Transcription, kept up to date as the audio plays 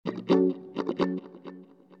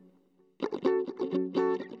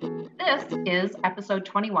is episode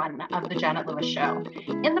 21 of The Janet Lewis Show.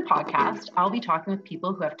 In the podcast, I'll be talking with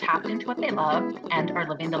people who have tapped into what they love and are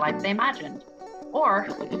living the life they imagined. Or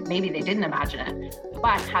maybe they didn't imagine it,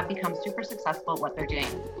 but have become super successful at what they're doing.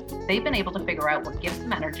 They've been able to figure out what gives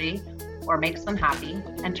them energy or makes them happy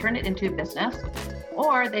and turn it into a business,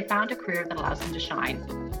 or they found a career that allows them to shine.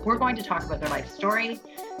 We're going to talk about their life story,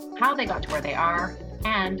 how they got to where they are,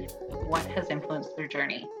 and what has influenced their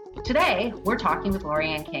journey. Today, we're talking with Laurie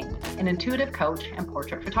Anne King, an intuitive coach and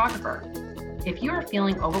portrait photographer. If you are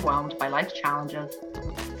feeling overwhelmed by life's challenges,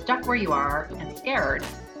 stuck where you are and scared,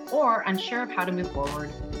 or unsure of how to move forward,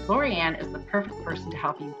 Laurie Anne is the perfect person to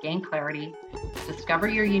help you gain clarity, discover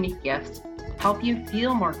your unique gifts, help you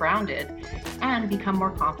feel more grounded, and become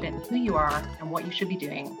more confident in who you are and what you should be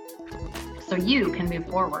doing, so you can move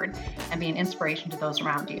forward and be an inspiration to those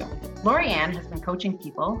around you. Laurie Anne has been coaching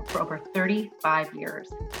people for over 35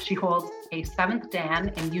 years. She holds a 7th Dan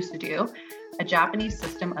in Yusudu, a Japanese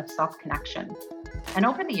system of self-connection. And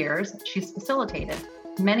over the years, she's facilitated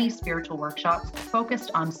many spiritual workshops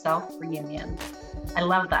focused on self-reunion. I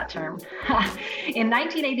love that term. In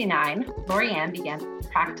 1989, Laurie Anne began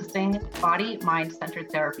practicing body-mind-centered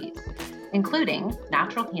therapies, including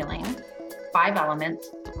natural healing, 5 elements,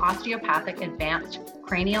 osteopathic advanced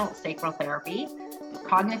cranial sacral therapy,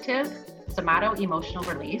 cognitive somato-emotional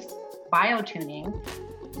release, biotuning,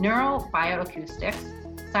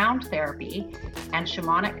 neurobioacoustics, sound therapy, and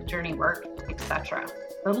shamanic journey work, etc.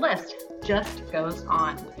 The list just goes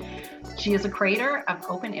on. She is a creator of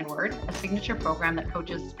Open Inward, a signature program that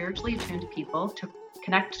coaches spiritually attuned people to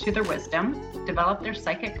connect to their wisdom, develop their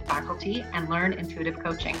psychic faculty, and learn intuitive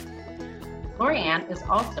coaching. Laurie Anne is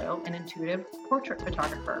also an intuitive portrait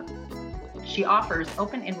photographer. She offers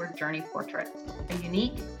Open Inward Journey portraits, a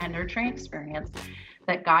unique and nurturing experience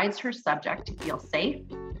that guides her subject to feel safe,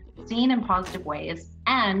 seen in positive ways,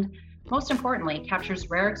 and most importantly, captures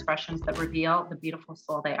rare expressions that reveal the beautiful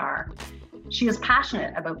soul they are. She is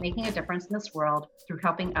passionate about making a difference in this world through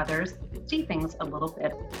helping others see things a little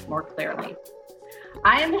bit more clearly.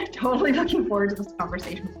 I am totally looking forward to this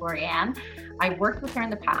conversation with Laurie Anne. I've worked with her in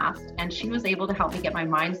the past, and she was able to help me get my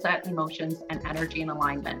mindset, emotions, and energy in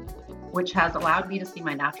alignment, which has allowed me to see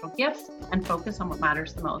my natural gifts and focus on what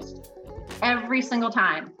matters the most. Every single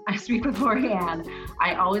time I speak with Laurie Anne,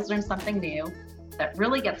 I always learn something new that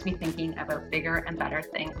really gets me thinking about bigger and better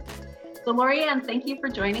things. So Laurie Anne, thank you for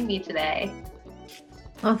joining me today.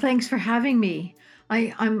 Well, thanks for having me.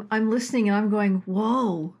 I'm listening and I'm going,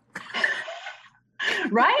 whoa.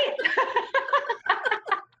 Right?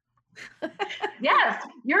 Yes,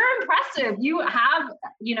 you're impressive. You have,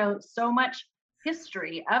 so much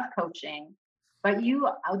history of coaching, but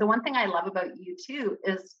the one thing I love about you too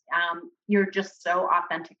is you're just so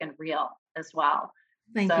authentic and real as well.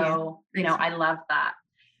 Thank you. I love that.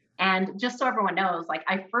 And just so everyone knows,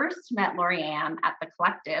 I first met Laurie Anne at The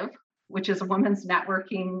Collective, which is a women's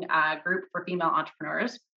networking group for female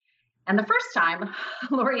entrepreneurs. And the first time,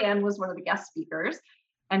 Laurie Anne was one of the guest speakers,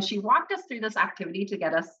 and she walked us through this activity to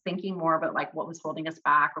get us thinking more about what was holding us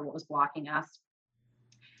back or what was blocking us.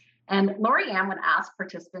 And Laurie Anne would ask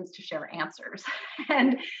participants to share answers.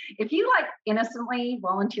 And if you innocently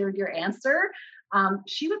volunteered your answer,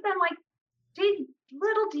 she would then dig a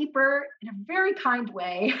little deeper in a very kind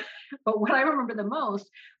way. But what I remember the most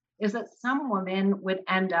is that some women would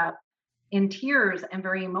end up in tears and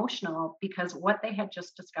very emotional because what they had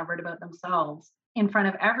just discovered about themselves in front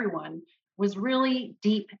of everyone was really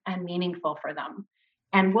deep and meaningful for them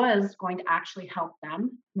and was going to actually help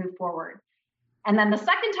them move forward. And then the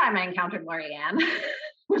second time I encountered Laurie Anne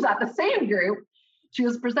was at the same group. She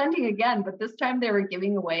was presenting again, but this time they were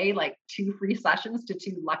giving away 2 free sessions to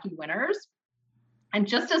 2 lucky winners. And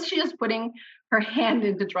just as she was putting her hand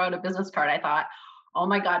in to draw out a business card, I thought, oh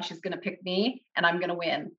my God, she's going to pick me and I'm going to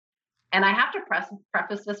win. And I have to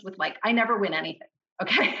preface this with I never win anything.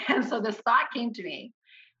 Okay. And so this thought came to me.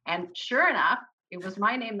 And sure enough, it was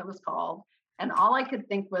my name that was called. And all I could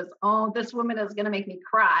think was, oh, this woman is going to make me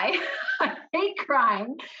cry. I hate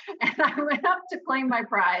crying. And I went up to claim my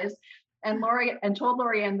prize and told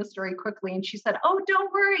Laurie Anne the story quickly. And she said, oh,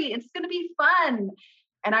 don't worry. It's going to be fun.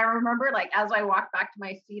 And I remember as I walked back to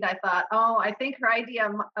my seat, I thought, oh, I think her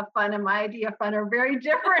idea of fun and my idea of fun are very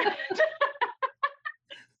different.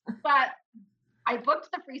 But I booked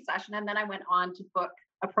the free session and then I went on to book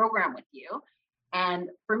a program with you. And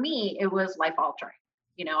for me, it was life altering.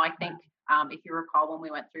 I think if you recall when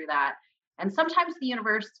we went through that, and sometimes the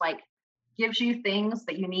universe gives you things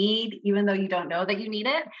that you need, even though you don't know that you need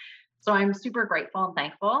it. So I'm super grateful and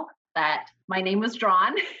thankful that my name was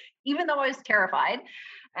drawn even though I was terrified,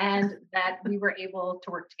 and that we were able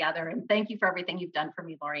to work together. And thank you for everything you've done for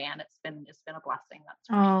me, Laurie Anne. It's been a blessing, that's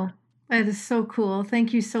for Oh, sure. that is so cool.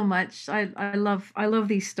 Thank you so much. I love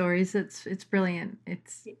these stories. It's brilliant.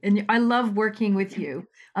 It's and I love working with you.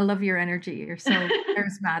 I love your energy. You're so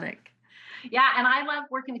charismatic. Yeah, and I love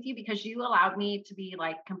working with you because you allowed me to be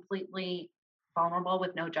like completely vulnerable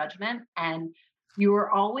with no judgment. And you were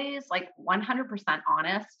always like 100%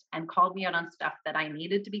 honest and called me out on stuff that I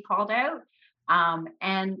needed to be called out.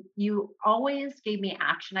 And you always gave me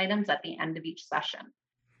action items at the end of each session,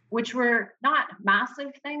 which were not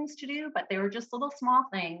massive things to do, but they were just little small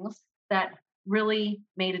things that really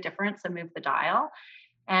made a difference and moved the dial.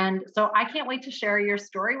 And so I can't wait to share your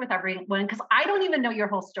story with everyone because I don't even know your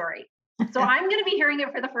whole story. So I'm going to be hearing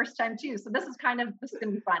it for the first time too. So this is going to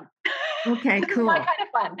be fun. Okay, This is my cool. kind of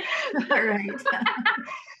All fun. right.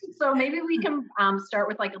 So maybe we can start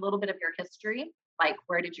with like a little bit of your history. Like,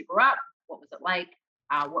 where did you grow up? What was it like?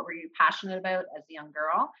 What were you passionate about as a young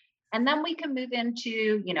girl? And then we can move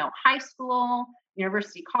into, high school,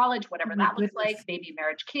 university, college, Oh whatever my that looks like, goodness. maybe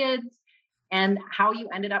marriage, kids, and how you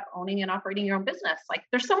ended up owning and operating your own business. Like,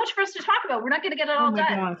 there's so much for us to talk about. We're not going to get it Oh all my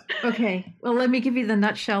done. gosh. Okay. Well, let me give you the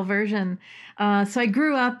nutshell version. So I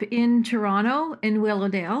grew up in Toronto in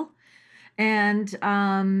Willowdale. And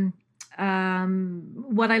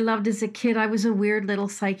what I loved as a kid, I was a weird little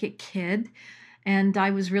psychic kid. And I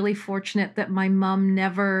was really fortunate that my mom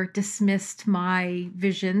never dismissed my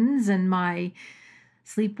visions and my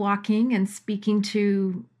sleepwalking and speaking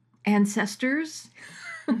to ancestors.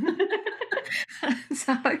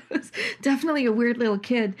 So I was definitely a weird little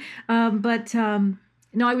kid. But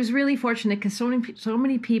no, I was really fortunate because so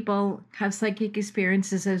many people have psychic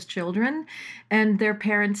experiences as children, and their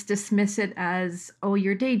parents dismiss it as, "Oh,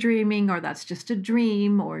 you're daydreaming," or "That's just a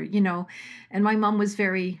dream," or And my mom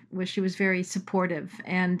she was very supportive,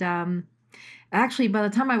 and actually, by the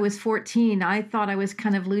time I was 14, I thought I was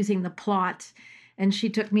kind of losing the plot. And she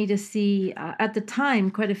took me to see, at the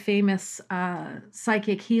time, quite a famous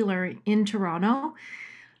psychic healer in Toronto.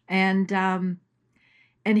 And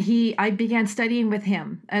I began studying with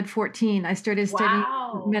him at 14. I started studying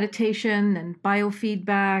Wow. meditation and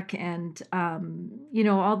biofeedback and,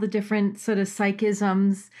 all the different sort of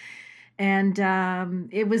psychisms. And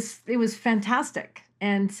it was fantastic.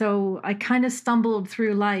 And so I kind of stumbled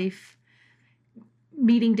through life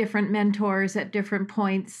meeting different mentors at different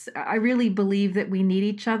points. I really believe that we need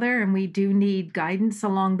each other and we do need guidance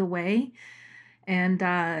along the way. And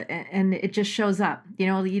it just shows up. The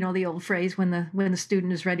old phrase, when the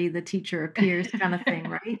student is ready, the teacher appears, kind of thing,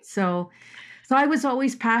 right? So I was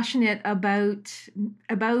always passionate about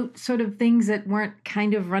sort of things that weren't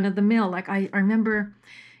kind of run of the mill. Like I remember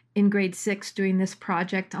in grade 6 doing this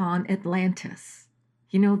project on Atlantis,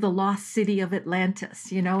 the lost city of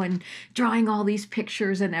Atlantis, and drawing all these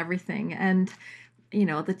pictures and everything. And,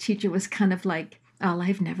 the teacher was kind of like, "Oh,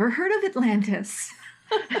 I've never heard of Atlantis."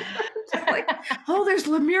 Just like, "Oh, there's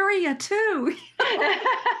Lemuria too."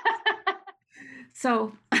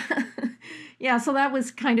 So, yeah, so that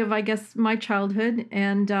was kind of, I guess, my childhood.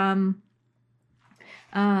 And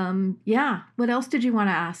yeah, what else did you want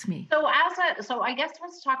to ask me? So I guess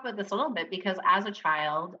let's talk about this a little bit because as a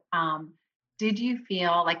child, did you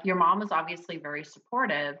feel like your mom was obviously very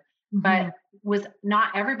supportive, but Mhm. was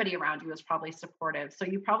not everybody around you was probably supportive? So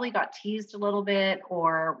you probably got teased a little bit,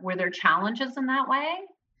 or were there challenges in that way?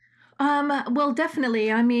 Well,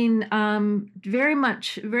 definitely. I mean, very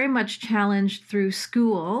much challenged through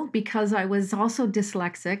school because I was also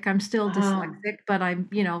dyslexic. I'm still Oh. dyslexic, but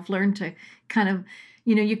I've learned to kind of,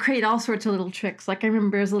 you create all sorts of little tricks. Like I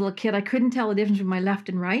remember as a little kid, I couldn't tell the difference between my left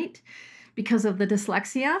and right because of the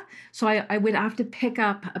dyslexia. So I would have to pick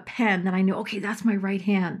up a pen and I knew, okay, that's my right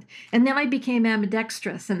hand. And then I became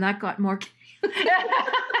ambidextrous and that got more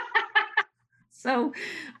So,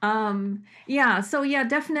 yeah,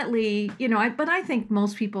 definitely, but I think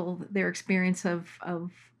most people, their experience of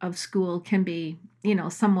school can be,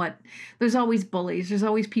 somewhat. There's always bullies. There's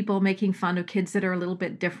always people making fun of kids that are a little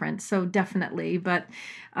bit different. So definitely, but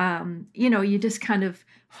you just kind of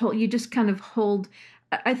hold.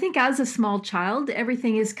 I think as a small child,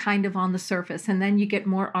 everything is kind of on the surface, and then you get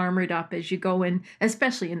more armored up as you go in,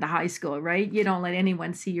 especially into high school, right? You don't let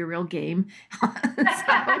anyone see your real game.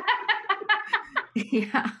 So.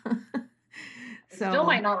 Yeah. I still So,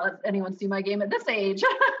 might not let anyone see my game at this age.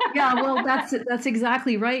 yeah, well, that's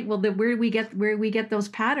exactly right. Well, where we get those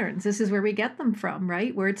patterns. This is where we get them from,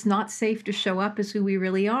 right? Where it's not safe to show up as who we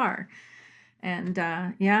really are. And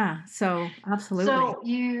yeah, so absolutely. So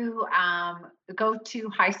you go to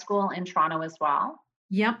high school in Toronto as well.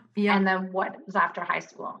 Yep, And yep. then what was after high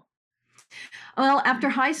school? Well, after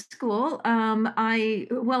high school, I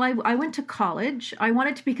went to college. I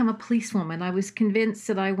wanted to become a policewoman. I was convinced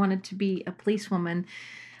that I wanted to be a policewoman.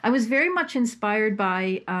 I was very much inspired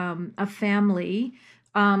by a family,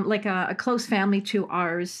 like a close family to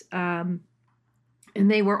ours. And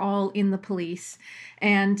they were all in the police,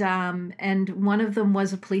 and one of them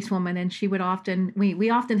was a policewoman, and she would often we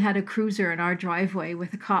often had a cruiser in our driveway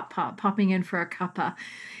with a cop popping in for a cuppa,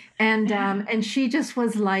 and she just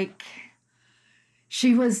was like,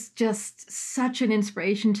 she was just such an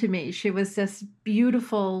inspiration to me. She was this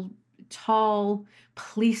beautiful, tall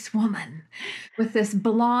policewoman with this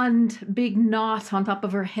blonde big knot on top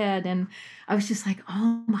of her head. And I was just like,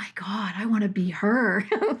 oh my God, I want to be her.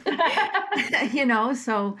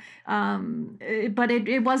 So but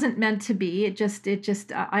it wasn't meant to be.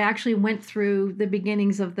 I actually went through the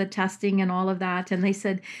beginnings of the testing and all of that. And they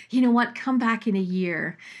said, you know what, come back in a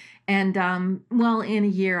year. And well, in a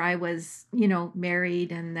year I was,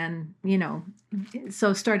 married, and then,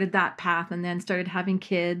 so started that path, and then started having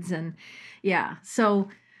kids. And yeah, so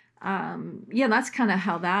yeah, that's kind of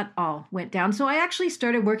how that all went down. So I actually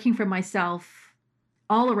started working for myself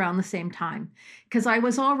all around the same time, because I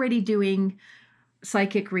was already doing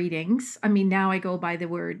psychic readings. I mean, now I go by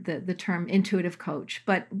the term intuitive coach,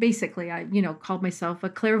 but basically I, called myself a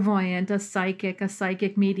clairvoyant, a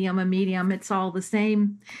psychic medium, a medium. It's all the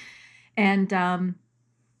same. And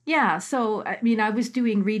yeah, so I mean, I was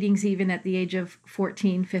doing readings even at the age of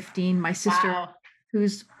 14, 15. My sister, Wow.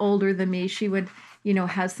 who's older than me, she would,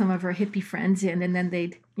 have some of her hippie friends in, and then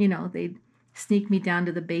they'd sneak me down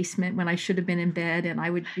to the basement when I should have been in bed, and I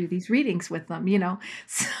would do these readings with them.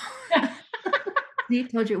 So, see,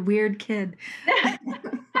 told you, weird kid.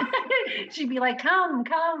 She'd be like, come,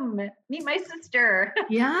 come, meet my sister. Did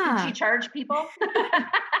she Yeah. charge people?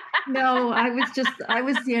 No, I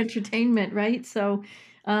was the entertainment, right? So,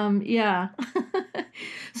 yeah.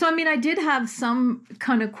 So, I mean, I did have some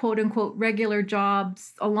kind of quote unquote regular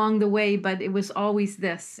jobs along the way, but it was always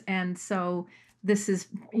this. And so this is,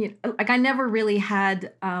 like, I never really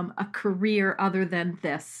had a career other than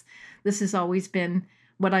this. This has always been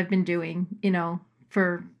what I've been doing,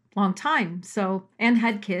 for a long time. So, and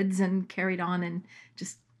had kids and carried on, and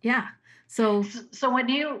just, yeah. So, So when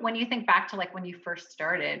you think back to like when you first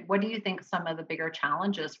started, what do you think some of the bigger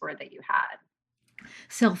challenges were that you had?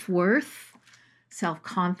 self-worth,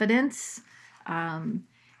 self-confidence, um,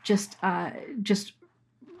 just just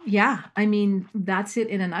yeah, I mean, that's it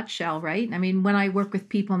in a nutshell, right? I mean, when I work with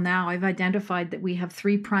people now, I've identified that we have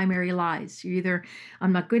three primary lies. You either,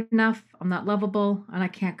 I'm not good enough, I'm not lovable, and I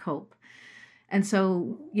can't cope. And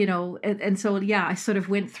so, and so, yeah, I sort of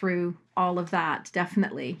went through all of that,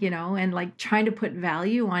 definitely, and like trying to put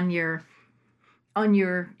value on your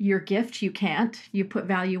gift. You can't. You put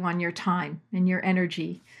value on your time and your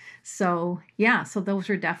energy. So yeah, so those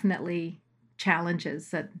are definitely challenges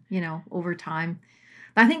that, over time.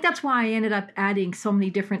 I think that's why I ended up adding so many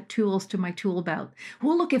different tools to my tool belt.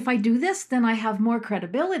 Well, look, if I do this, then I have more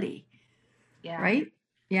credibility, Yeah. right?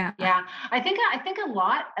 Yeah. Yeah, I think a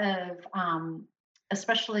lot of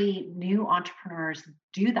especially new entrepreneurs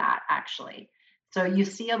do that actually. So you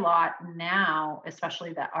see a lot now,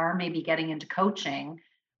 especially that are maybe getting into coaching,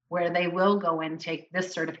 where they will go and take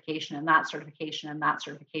this certification and that certification and that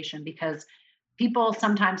certification because people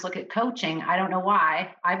sometimes look at coaching. I don't know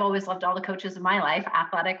why. I've always loved all the coaches in my life,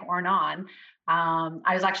 athletic or non.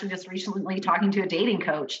 I was actually just recently talking to a dating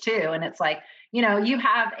coach too, and it's like, you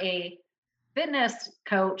have a fitness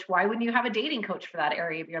coach, why wouldn't you have a dating coach for that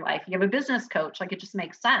area of your life? You have a business coach, like it just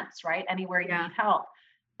makes sense, right? Anywhere you Yeah. need help.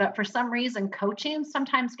 But for some reason, coaching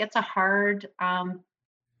sometimes gets a hard,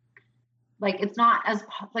 like it's not as,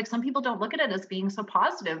 like some people don't look at it as being so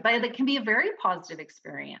positive, but it can be a very positive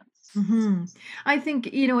experience. I think,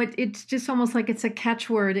 it's just almost like it's a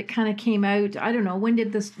catchword. It kind of came out. I don't know, when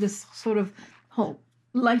did this sort of whole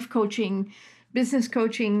life coaching, business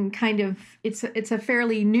coaching kind of, it's a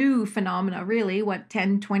fairly new phenomena, really. What,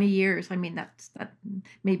 10, 20 years? I mean, that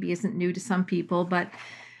maybe isn't new to some people, but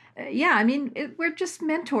yeah, I mean, we're just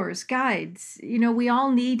mentors, guides. We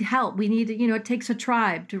all need help. We need, it takes a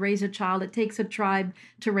tribe to raise a child. It takes a tribe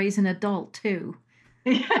to raise an adult too.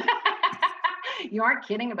 You aren't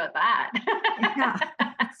kidding about that. Yeah.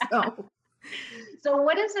 So, So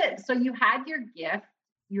what is it? So you had your gift,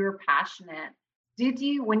 you were passionate. Did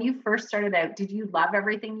you, when you first started out, did you love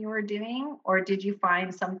everything you were doing? Or did you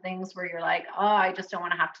find some things where you're like, oh, I just don't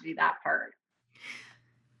want to have to do that part?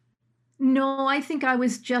 No, I think I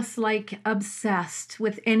was just, like, obsessed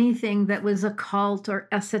with anything that was occult or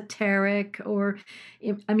esoteric or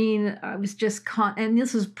I mean, I was just and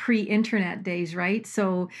this was pre-internet days, right?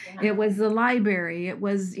 So, Yeah. it was the library, it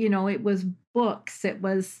was, it was books, it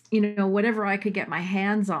was, whatever I could get my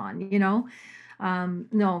hands on, you know?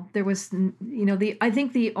 No, there was the I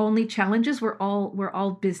think the only challenges were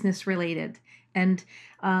all business related and,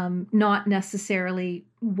 not necessarily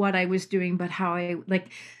what I was doing, but how I like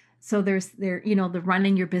so the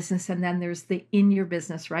running your business and then there's the in your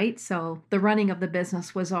business, right? So the running of the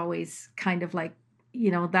business was always kind of like,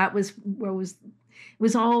 that was where was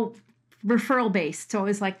all referral based. So I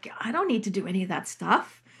was like, I don't need to do any of that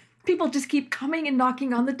stuff. People just keep coming and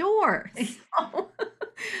knocking on the door. So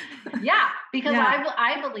Yeah, because yeah.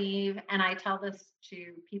 I believe, and I tell this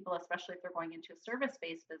to people, especially if they're going into a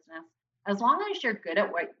service-based business, as long as you're good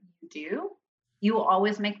at what you do, you will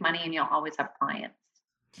always make money and you'll always have clients,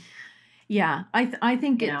 Yeah, I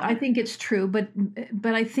think you know? it's true, but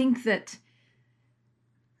I think that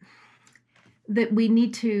we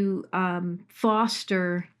need to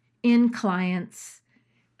foster in clients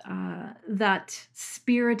that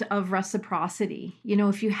spirit of reciprocity.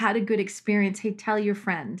 If you had a good experience, hey, tell your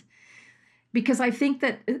friend, because I think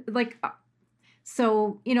that because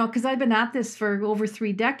I've been at this for over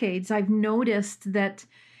 3 decades, I've noticed that,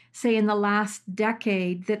 say, in the last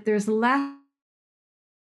decade, that there's less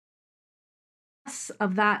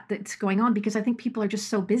of that's going on because I think people are just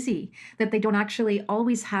so busy that they don't actually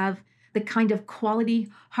always have the kind of quality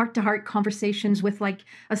heart to heart conversations with like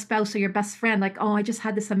a spouse or your best friend, like, oh, I just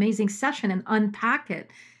had this amazing session and unpack it.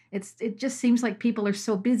 It just seems like people are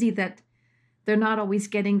so busy that they're not always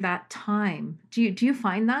getting that time. Do you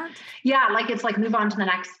find that? Yeah, like it's like move on to the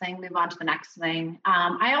next thing, move on to the next thing.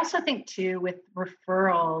 I also think too with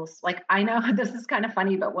referrals, like I know this is kind of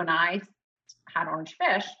funny, but when I had Orange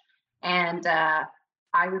Fish and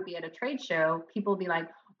I would be at a trade show, people would be like,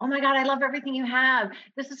 oh my God, I love everything you have.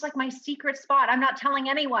 This is like my secret spot. I'm not telling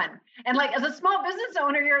anyone. And like as a small business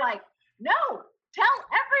owner, you're like, no, tell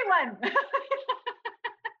everyone.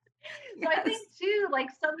 So I Yes, think too, like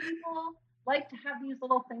some people like to have these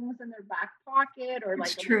little things in their back pocket or it's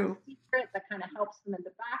like a little true. secret that kind of helps them in the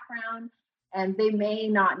background. And they may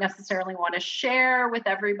not necessarily want to share with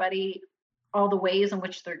everybody all the ways in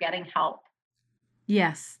which they're getting help.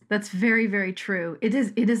 Yes, that's very, very true. It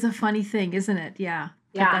is a funny thing, isn't it? Yeah,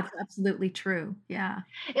 but Yeah. that's absolutely true. Yeah.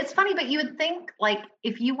 It's funny, but you would think like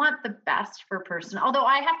if you want the best for a person, although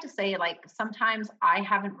I have to say, like sometimes I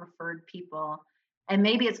haven't referred people, and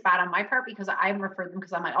maybe it's bad on my part because I haven't referred them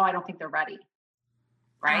because I'm like, oh, I don't think they're ready.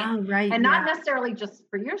 Right. Oh, right, And yeah. not necessarily just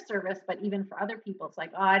for your service, but even for other people. It's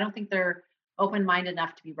like, oh, I don't think they're open minded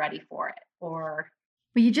enough to be ready for it. Or,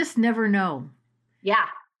 But you just never know. yeah,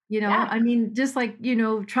 yeah, I mean, just like,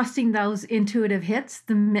 trusting those intuitive hits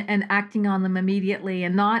and acting on them immediately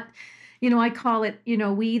and not, I call it,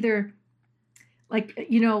 we either like,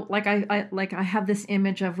 like I have this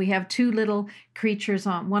image of we have two little creatures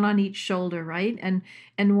on one on each shoulder, right? And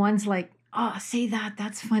one's like, oh, say that,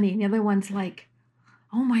 that's funny. And the other one's like,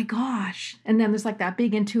 oh my gosh. And then there's like that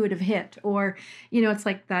big intuitive hit or, it's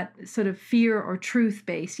like that sort of fear or truth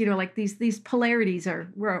base, like these polarities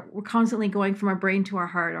we're constantly going from our brain to our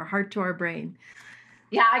heart to our brain.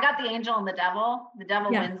 yeah. I got the angel and the devil. The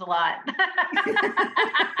devil Yeah. wins a lot. But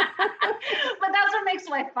that's what makes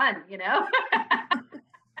life fun, you know?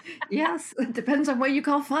 Yes, it depends on what you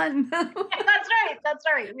call fun. That's right. That's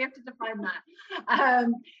right. We have to define that.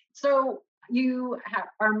 So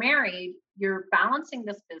are married, you're balancing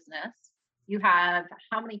this business. You have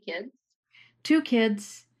how many kids? Two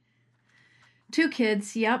kids. 2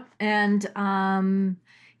 kids, yep, and,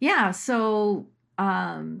 yeah, so,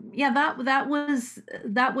 yeah, that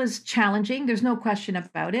was challenging, there's no question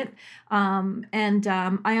about it, and,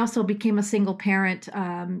 I also became a single parent,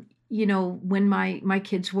 when my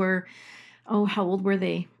kids were oh, how old were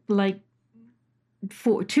they? Like,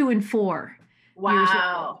 2 and 4 years old.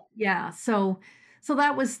 Wow. Yeah, so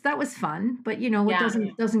that was fun, but, it Yeah.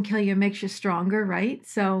 doesn't kill you, it makes you stronger, right?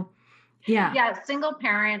 So, yeah, Yeah, single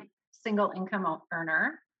parent, single income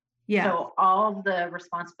earner. yeah, So all of the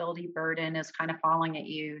responsibility burden is kind of falling at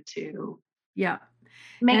you to yeah,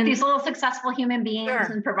 make and these little successful human beings sure.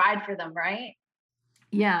 and provide for them, right?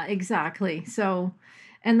 Yeah, exactly. So,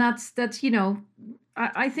 and that's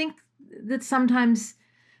I think that sometimes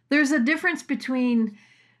there's a difference between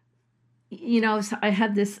I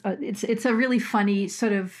had this it's a really funny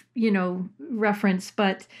sort of reference,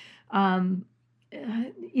 but um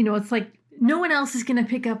it's like no one else is going to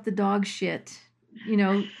pick up the dog shit. You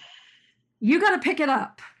know, you got to pick it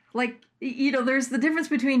up. Like there's the difference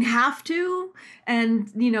between have to and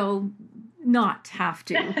not have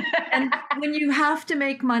to. And when you have to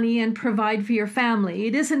make money and provide for your family,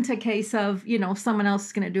 it isn't a case of, someone else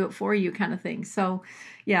is going to do it for you kind of thing. So,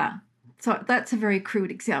 yeah. So that's a very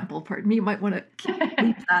crude example. Pardon me. You might want to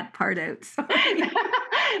leave that part out. Sorry.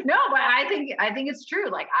 No, but I think it's true.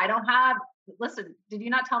 Like I don't have. Listen, did you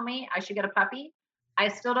not tell me I should get a puppy? I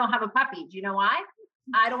still don't have a puppy. Do you know why?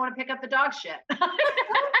 I don't want to pick up the dog shit.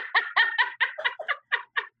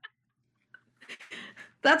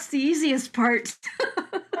 That's the easiest part. So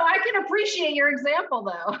I can appreciate your example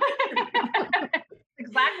though.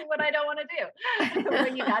 Exactly what I don't want to do.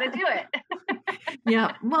 But you got to do it.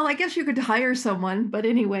 Yeah. Well, I guess you could hire someone, but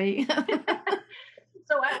anyway.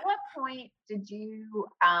 So at what point did you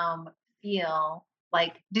feel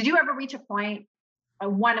like, did you ever reach a point,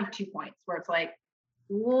 one of 2 points, where it's like,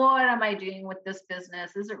 what am I doing with this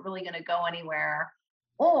business? Is it really going to go anywhere?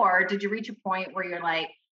 Or did you reach a point where you're like,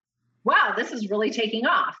 wow, this is really taking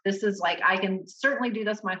off. This is like, I can certainly do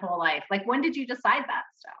this my whole life. Like, when did you decide that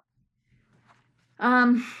stuff?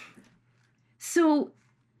 Um, so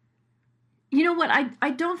you know what? I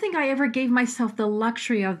don't think I ever gave myself the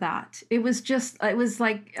luxury of that. It was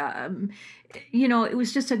like, it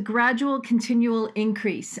was just a gradual, continual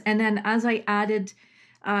increase. And then as I added,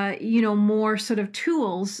 more sort of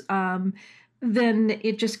tools, then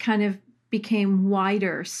it just kind of became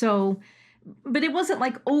wider. So, but it wasn't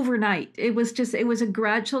like overnight. It was a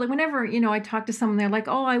gradual, like whenever, I talk to someone, they're like,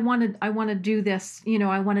 oh, I want to do this,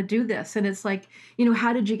 I want to do this. And it's like,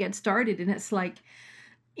 how did you get started? And it's like,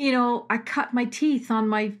 I cut my teeth on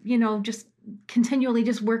my, just continually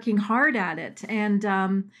just working hard at it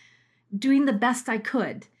and doing the best I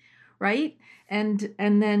could, right? And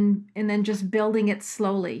then just building it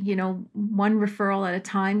slowly, one referral at a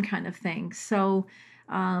time kind of thing. So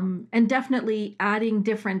and definitely adding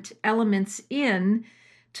different elements in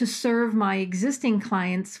to serve my existing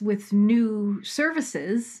clients with new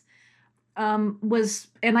services and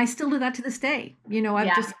I still do that to this day.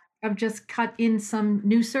 Yeah. I've just cut in some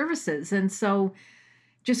new services. And so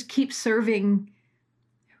just keep serving,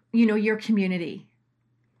 your community.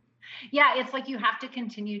 Yeah. It's like you have to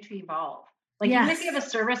continue to evolve. Like, even if you have Yes. a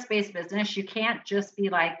service based business, you can't just be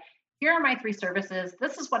like, here are my 3 services.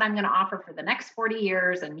 This is what I'm going to offer for the next 40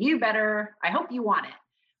 years. And you better, I hope you want it.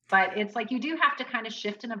 But it's like you do have to kind of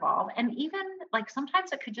shift and evolve. And even like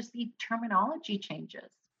sometimes it could just be terminology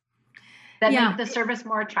changes that Yeah. make the service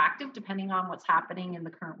more attractive depending on what's happening in the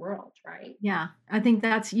current world, right? Yeah. I think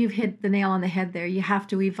you've hit the nail on the head there. You have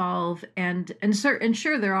to evolve and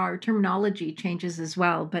sure there are terminology changes as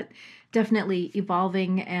well, but definitely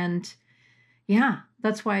evolving and yeah,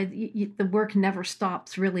 that's why the work never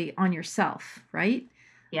stops really on yourself, right?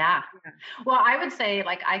 Yeah. Yeah. Well, I would say,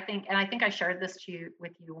 like, I think I shared this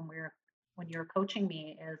with you when you were coaching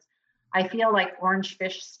me, is I feel like orange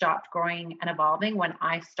fish stopped growing and evolving when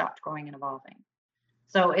I stopped growing and evolving.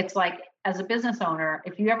 So it's like, as a business owner,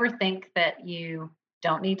 if you ever think that you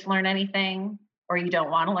don't need to learn anything, or you don't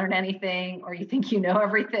want to learn anything, or you think you know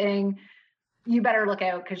everything, you better look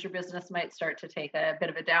out, because your business might start to take a bit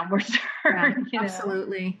of a downward Yeah, turn.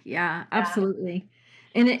 absolutely. Yeah, Yeah. absolutely.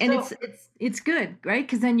 And So it's good, right?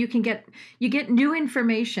 Because then you get new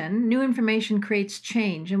information. New information creates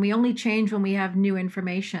change, and we only change when we have new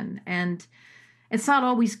information. And it's not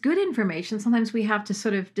always good information. Sometimes we have to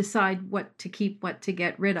sort of decide what to keep, what to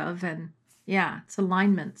get rid of, and yeah, it's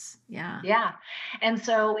alignments. Yeah. yeah. And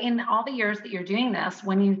so, in all the years that you're doing this,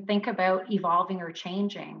 when you think about evolving or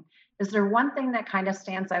changing, is there one thing that kind of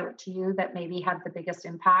stands out to you that maybe had the biggest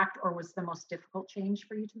impact or was the most difficult change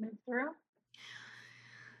for you to move through?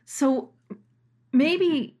 So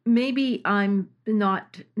maybe I'm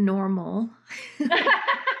not normal.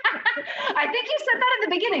 I think you said that in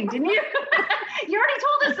the beginning, didn't you? You already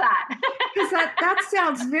told us that. Because that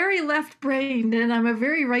sounds very left-brained, and I'm a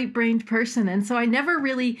very right-brained person, and so I never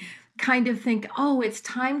really kind of think, "Oh, it's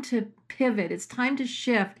time to pivot. It's time to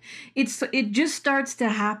shift." It just starts to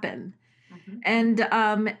happen,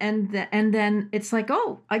 Mhm. and then it's like,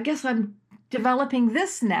 "Oh, I guess I'm developing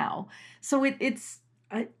this now." So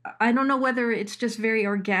I don't know whether it's just very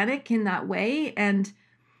organic in that way, and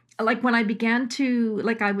like when I began to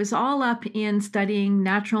like I was all up in studying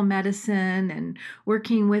natural medicine and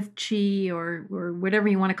working with chi or whatever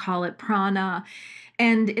you want to call it, prana,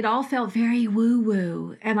 and it all felt very woo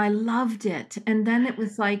woo and I loved it. And then it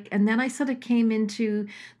was like and then I sort of came into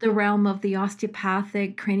the realm of the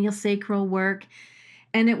osteopathic cranial sacral work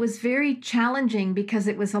and it was very challenging because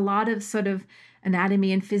it was a lot of sort of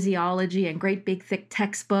anatomy and physiology and great big thick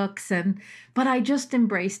textbooks and but I just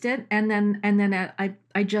embraced it and then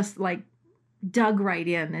I just like dug right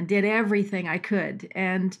in and did everything I could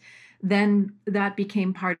and then that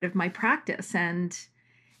became part of my practice, and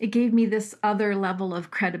it gave me this other level of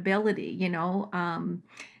credibility,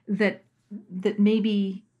 that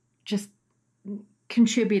maybe just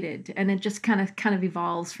contributed, and it just kind of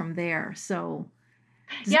evolves from there. So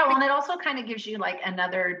does Yeah, that well, make and it also kind of gives you like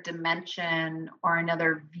another dimension or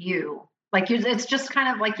another view. Like it's just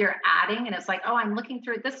kind of like you're adding, and it's like, oh, I'm looking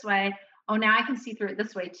through it this way. Oh, now I can see through it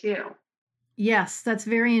this way too. Yes, that's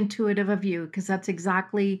very intuitive of you, because that's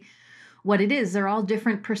exactly what it is. They're all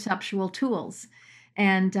different perceptual tools.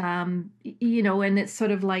 And, and it's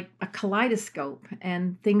sort of like a kaleidoscope,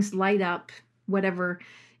 and things light up whatever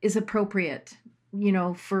is appropriate,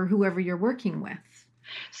 for whoever you're working with.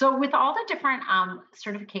 So, with all the different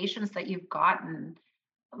certifications that you've gotten,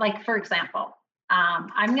 like for example,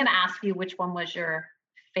 I'm going to ask you which one was your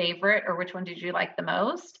favorite or which one did you like the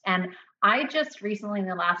most. And I just recently, in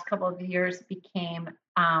the last couple of years, became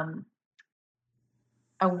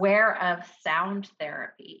aware of sound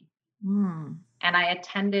therapy, Mm. and I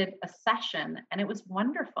attended a session, and it was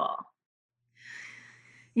wonderful.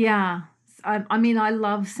 Yeah. I mean, I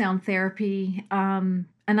love sound therapy. And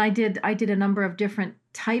I did a number of different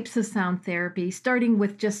types of sound therapy, starting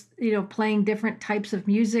with just, playing different types of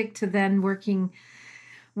music, to then working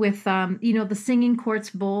with the singing quartz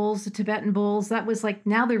bowls, the Tibetan bowls. That was like,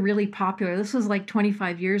 now they're really popular. This was like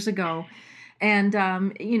 25 years ago. And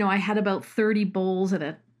I had about 30 bowls at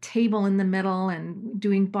a table in the middle, and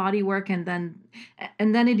doing body work, and then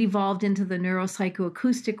it evolved into the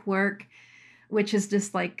neuropsychoacoustic work, which is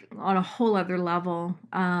just like on a whole other level.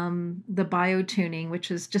 The biotuning, which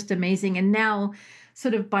is just amazing. And now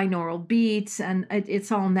sort of binaural beats, and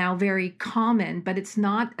it's all now very common, but it's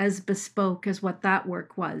not as bespoke as what that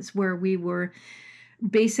work was, where we were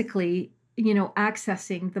basically,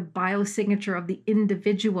 accessing the biosignature of the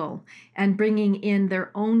individual, and bringing in their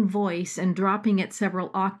own voice and dropping it several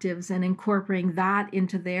octaves, and incorporating that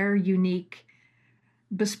into their unique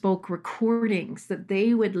bespoke recordings that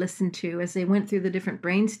they would listen to as they went through the different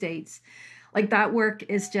brain states. Like, that work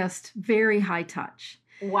is just very high touch.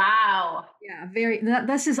 Wow. Yeah,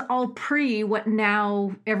 this is all pre what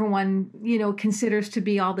now everyone, considers to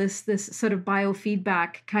be all this sort of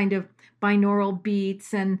biofeedback kind of binaural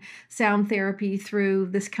beats and sound therapy through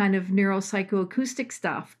this kind of neuropsychoacoustic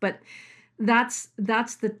stuff. But that's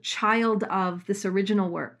the child of this original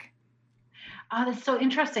work. Oh, that's so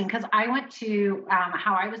interesting because I went to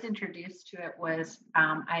how I was introduced to it was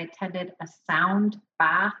I attended a sound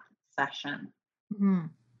bath session,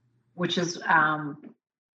 Mhm. which is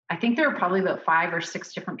I think there were probably about 5 or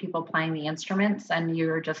 6 different people playing the instruments, and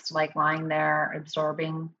you're just like lying there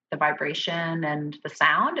absorbing the vibration and the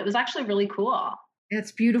sound. It was actually really cool.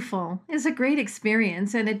 It's beautiful. It's a great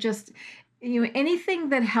experience, and it just, anything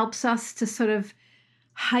that helps us to sort of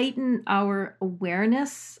heighten our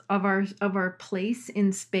awareness of our place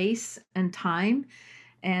in space and time.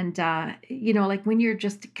 And like when you're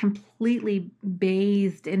just completely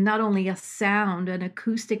bathed in not only a sound, an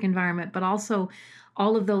acoustic environment, but also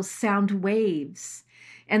all of those sound waves,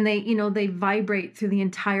 and they vibrate through the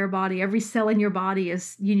entire body. Every cell in your body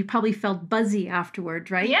is, you probably felt buzzy afterward,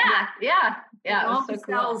 right? Yeah, yeah, Like, yeah. It was all the so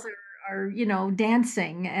cool. cells are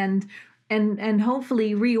dancing, and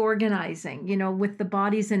hopefully reorganizing, with the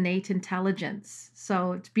body's innate intelligence.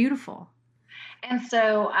 So it's beautiful. And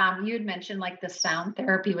so you had mentioned like the sound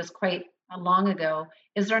therapy was quite long ago.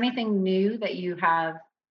 Is there anything new that you have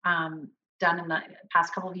um, done in the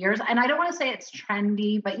past couple of years? And I don't want to say it's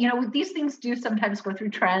trendy, but these things do sometimes go through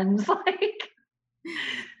trends. Like,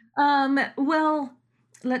 Well,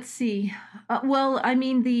 let's see. Well, I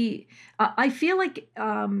mean, I feel like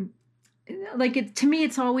it to me,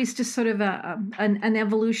 it's always just sort of an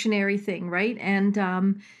evolutionary thing, right?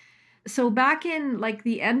 And so back in like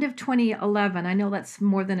the end of 2011, I know that's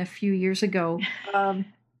more than a few years ago,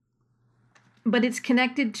 but it's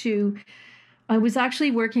connected to, I was actually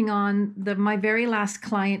working on the my very last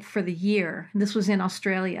client for the year. This was in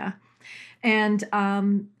Australia, and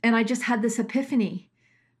I just had this epiphany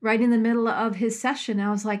right in the middle of his session. I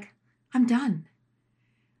was like, I'm done.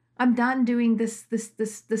 I'm done doing this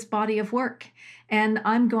body of work, and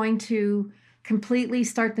I'm going to completely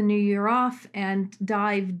start the new year off and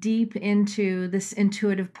dive deep into this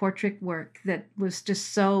intuitive portrait work that was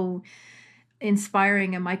just so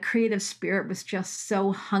inspiring, and my creative spirit was just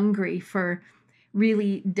so hungry for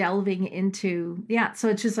really delving into, yeah. So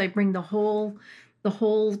it's just like, bring the whole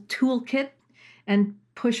toolkit and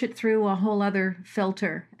push it through a whole other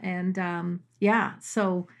filter. And yeah,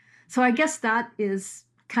 so I guess that is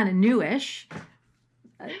kind of newish,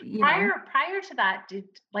 you know. prior to that, did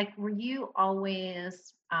like were you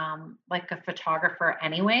always like a photographer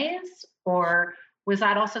anyways, or Was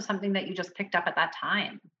that also something that you just picked up at that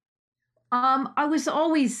time? I was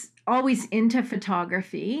always into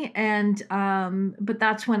photography, and but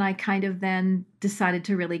that's when I kind of then decided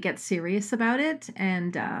to really get serious about it,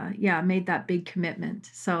 and yeah, made that big commitment.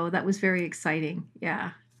 So that was very exciting.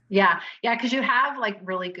 Yeah. Yeah, yeah, because you have like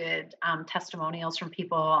really good testimonials from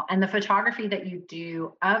people, and the photography that you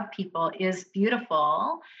do of people is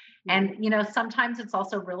beautiful. You. And sometimes it's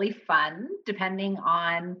also really fun, depending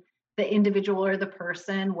on the individual or the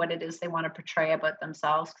person, what it is they want to portray about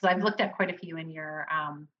themselves. Because I've looked at quite a few in your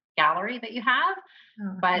gallery that you have.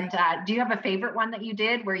 Oh, But thank. do you have a favorite one that you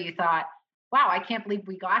did where you thought, "Wow, I can't believe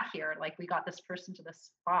we got here! Like we got this person to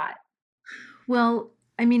this spot." Well,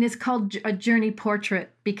 I mean, it's called a journey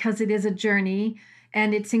portrait because it is a journey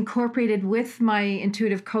and it's incorporated with my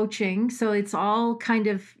intuitive coaching. So it's all kind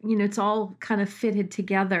of, it's all kind of fitted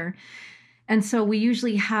together. And so we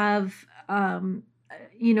usually have,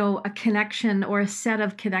 a connection or a set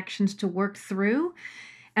of connections to work through.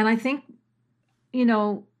 And I think, you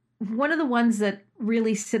know, one of the ones that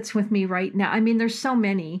really sits with me right now, I mean, there's so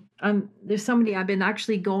many. I've been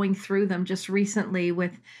actually going through them just recently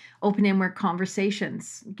with open inward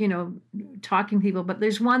conversations, talking to people, but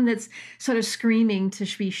there's one that's sort of screaming to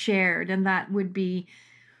be shared, and that would be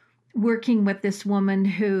working with this woman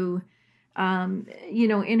who,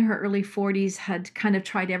 in her early 40s had kind of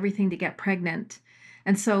tried everything to get pregnant.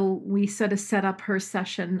 And so we sort of set up her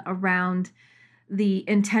session around the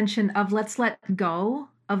intention of let's let go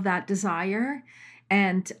of that desire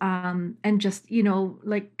and just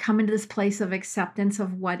like come into this place of acceptance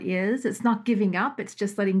of what is. It's not giving up, it's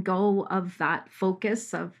just letting go of that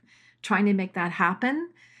focus of trying to make that happen.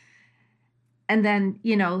 And then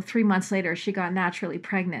 3 months later she got naturally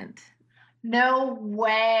pregnant. No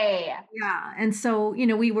way. Yeah, and so,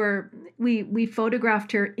 we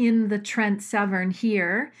photographed her in the Trent Severn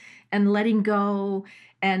here and letting go,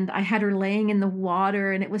 and I had her laying in the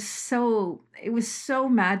water, and it was so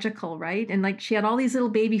magical, right? And, like, she had all these little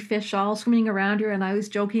baby fish all swimming around her, and I was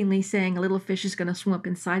jokingly saying, "A little fish is gonna swim up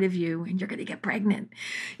inside of you, and you're gonna get pregnant."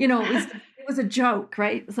 It was a joke,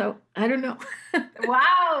 right? So, I don't know.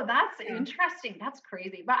 Wow, that's Yeah. interesting. That's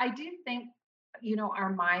crazy. But I do think,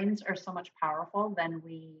 our minds are so much powerful than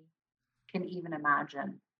we can even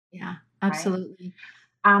imagine, Yeah, right? absolutely.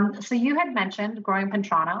 So you had mentioned growing up in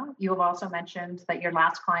Toronto. You have also mentioned that your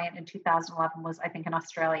last client in 2011 was, I think, in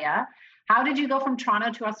Australia. How did you go from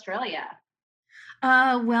Toronto to Australia?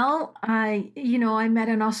 Well, I met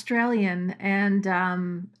an Australian, and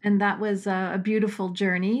that was a beautiful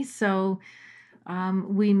journey. So,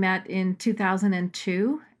 we met in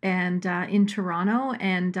 2002 and in Toronto,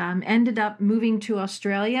 and ended up moving to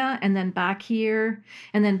Australia, and then back here,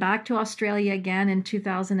 and then back to Australia again in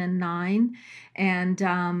 2009. And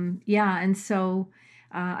yeah, and so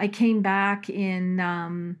I came back in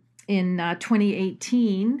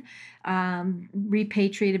 2018,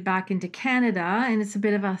 repatriated back into Canada, and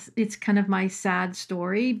it's kind of my sad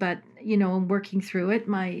story, but I'm working through it.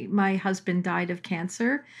 My husband died of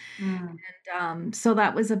cancer, Mm, so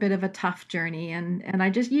that was a bit of a tough journey, and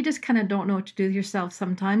you just kind of don't know what to do with yourself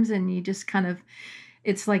sometimes, and you just kind of,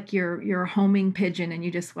 it's like you're a homing pigeon and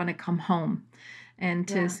you just want to come home and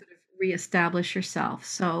to yeah. sort of reestablish yourself.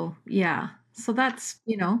 So yeah, so that's,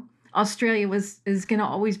 Australia was is going to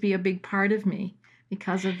always be a big part of me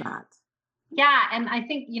because of that. Yeah, and I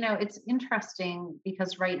think, it's interesting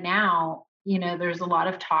because right now, there's a lot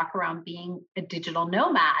of talk around being a digital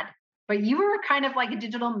nomad, but you were kind of like a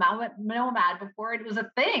digital nomad before it was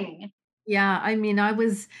a thing. Yeah, I mean, I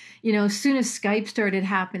was, as soon as Skype started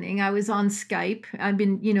happening, I was on Skype. I've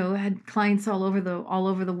been, had clients all over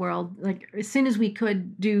the world. Like as soon as we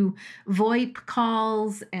could do VoIP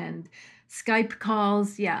calls and Skype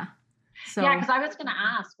calls, yeah. Yeah, So because I was going to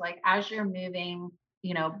ask, like, as you're moving,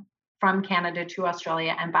 from Canada to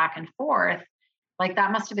Australia and back and forth, like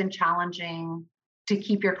that must have been challenging to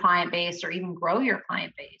keep your client base or even grow your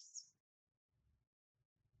client base.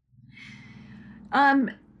 um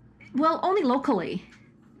well, only locally.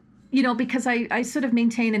 Because I sort of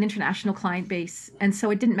maintain an international client base. And so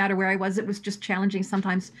it didn't matter where I was. It was just challenging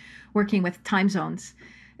sometimes working with time zones,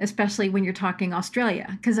 especially when you're talking Australia,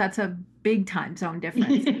 because that's a big time zone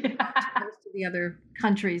difference to Yeah. most of the other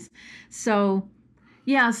countries. So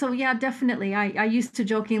yeah, definitely. I used to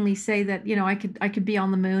jokingly say that, I could be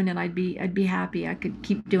on the moon and I'd be happy. I could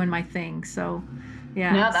keep doing my thing. So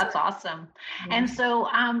yeah. No, So that's awesome. yeah. And so,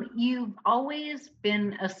 you've always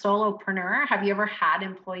been a solopreneur. Have you ever had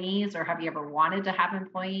employees or have you ever wanted to have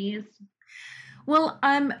employees? Well,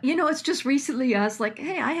 it's just recently I was like,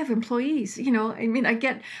 hey, I have employees. I mean,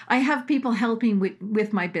 I have people helping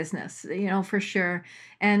with my business, for sure.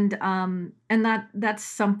 And that's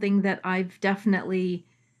something that I've definitely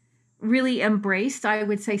really embraced, I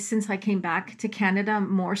would say, since I came back to Canada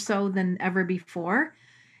more so than ever before.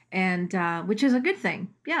 And which is a good thing.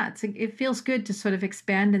 Yeah, it feels good to sort of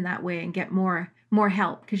expand in that way and get more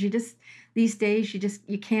help, because these days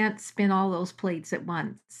you can't spin all those plates at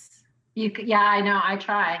once. Yeah, I know. I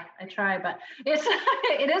try, but it's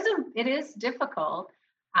it is difficult.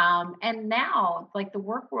 And now, like the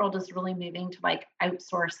work world is really moving to like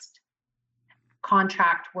outsourced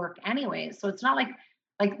contract work, anyways. So it's not like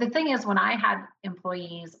the thing is, when I had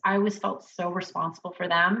employees, I always felt so responsible for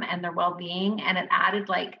them and their well being, and it added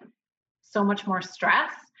like so much more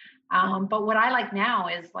stress. But what I like now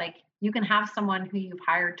is like you can have someone who you've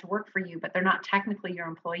hired to work for you, but they're not technically your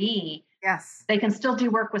employee. Yes. They can still do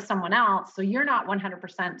work with someone else. So you're not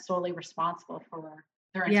 100% solely responsible for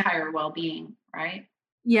their Yeah. entire well being, right?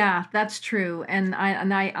 Yeah, that's true. And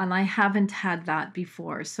I haven't had that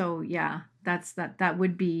before. So yeah, that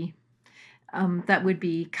would be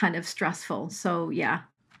kind of stressful. So yeah, Yeah.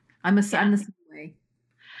 I'm the same way.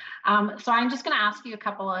 So I'm just going to ask you a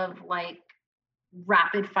couple of like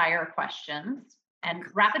rapid fire questions. And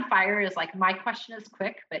rapid fire is like my question is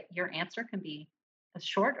quick, but your answer can be as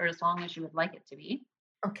short or as long as you would like it to be.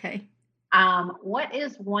 Okay. What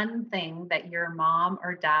is one thing that your mom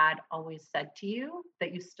or dad always said to you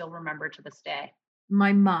that you still remember to this day?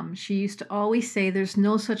 My mom, she used to always say there's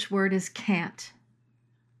no such word as can't.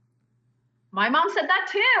 My mom said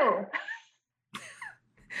that too.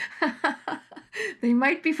 They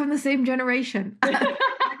might be from the same generation. Might have been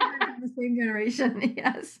from the same generation.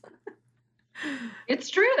 Yes. It's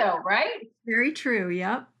true though, right? Very true.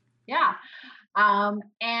 Yep. Yeah.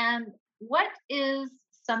 And what is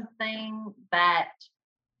something that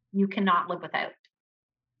you cannot live without?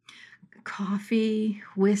 Coffee,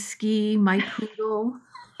 whiskey, my poodle.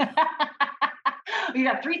 You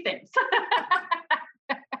got three things.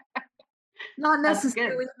 Not That's good.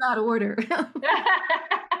 necessarily in that order.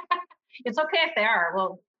 It's okay if they are.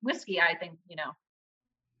 Well, whiskey, I think,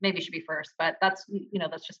 maybe should be first, but that's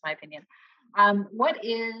just my opinion. What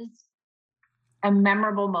is a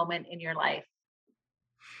memorable moment in your life?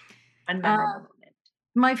 Unmemorable Uh, moment.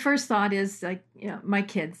 my first thought is like, my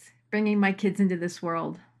kids, bringing my kids into this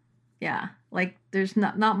world. Yeah, like there's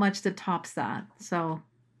not much that tops that. So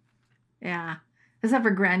yeah, except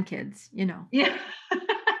for grandkids. Yeah.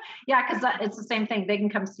 Yeah, because it's the same thing. They can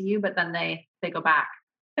come see you, but then they go back.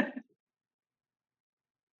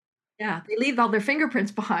 Yeah, they leave all their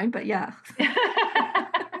fingerprints behind, but yeah.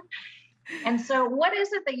 And so, what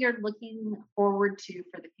is it that you're looking forward to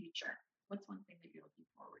for the future? What's one thing that you're looking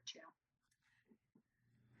forward to?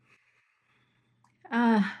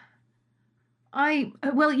 Uh,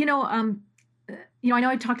 well, I know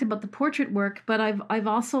I talked about the portrait work, but I've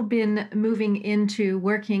also been moving into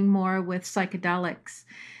working more with psychedelics,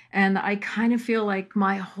 and I kind of feel like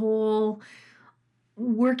my whole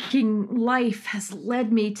working life has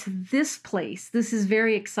led me to this place. This is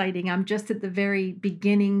very exciting. I'm just at the very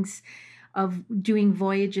beginnings of doing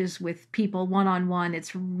voyages with people one on one.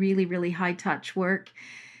 It's really, really high touch work.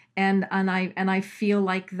 And I feel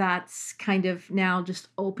like that's kind of now just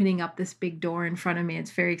opening up this big door in front of me.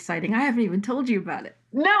 It's very exciting. I haven't even told you about it.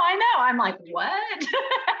 No, I know. I'm like, what?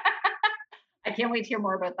 I can't wait to hear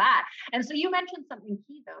more about that. And so, you mentioned something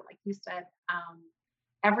key, though. Like you said,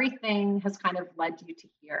 everything has kind of led you to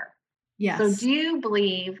here. So, Yes. do you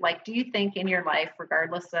believe, like, do you think in your life,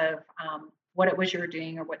 regardless of what it was you were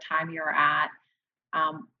doing or what time you were at,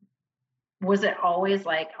 um, was it always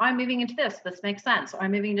like, oh, I'm moving into this makes sense, or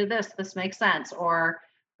I'm moving into this makes sense, or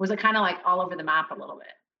was it kind of like all over the map a little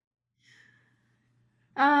bit?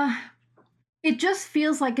 Uh it just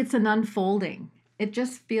feels like it's an unfolding. It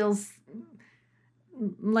just feels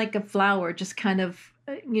like a flower just kind of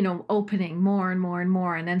opening more and more and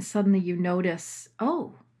more, and then suddenly you notice,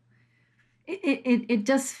 oh, it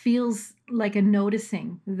just feels like a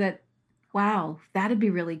noticing that, wow, that'd be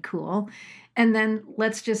really cool. And then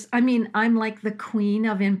I mean, I'm like the queen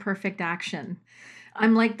of imperfect action.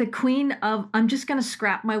 I'm like the queen of, I'm just going to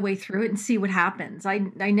scrap my way through it and see what happens. I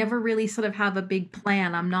never really sort of have a big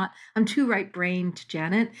plan. I'm too right brained,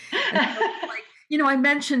 Janet. And so like, I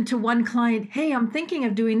mentioned to one client, hey, I'm thinking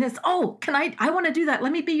of doing this. Oh, I want to do that.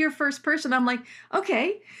 Let me be your first person. I'm like,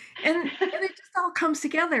 okay. And it just all comes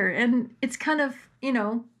together, and it's kind of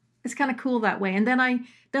cool that way. And then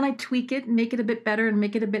I tweak it and make it a bit better and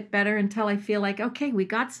make it a bit better until I feel like, okay, we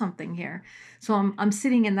got something here. So I'm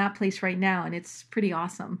sitting in that place right now, and it's pretty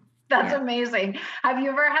awesome. That's Yeah. amazing. Have you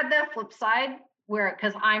ever had the flip side? where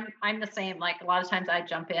because I'm the same. Like a lot of times I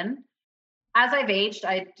jump in. As I've aged,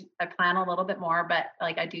 I plan a little bit more, but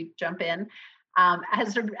like I do jump in.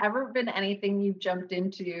 Has there ever been anything you've jumped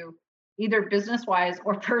into, either business wise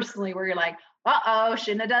or personally, where you're like, uh oh,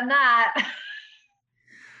 shouldn't have done that?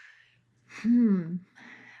 Hmm.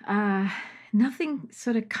 Uh, Nothing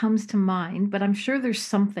sort of comes to mind, but I'm sure there's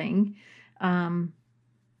something. Um,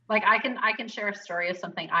 Like I can share a story of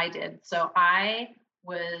something I did. So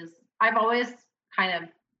I've always kind of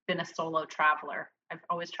been a solo traveler. I've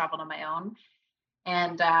always traveled on my own.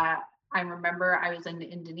 And I remember I was in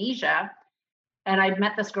Indonesia and I'd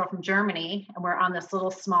met this girl from Germany, and we're on this little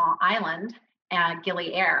small island,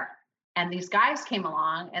 Gili Air. And these guys came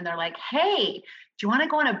along and they're like, "Hey, do you want to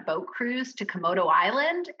go on a boat cruise to Komodo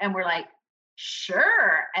Island?" And we're like,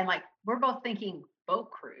 "Sure." And like, we're both thinking boat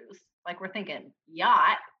cruise, like we're thinking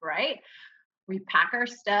yacht, right? We pack our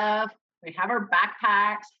stuff, we have our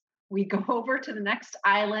backpacks, we go over to the next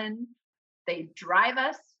island. They drive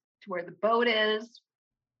us to where the boat is.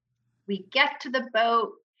 We get to the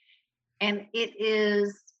boat, and it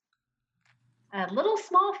is a little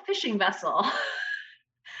small fishing vessel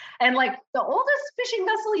and like the oldest fishing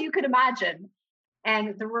vessel you could imagine.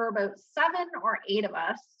 And there were about 7 or 8 of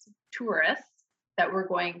us tourists that were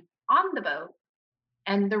going on the boat,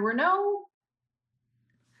 and there were no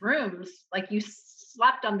rooms. Like, you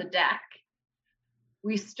slept on the deck.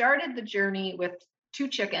 We started the journey with 2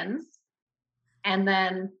 chickens and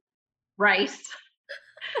then rice,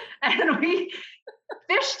 and we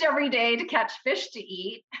fished every day to catch fish to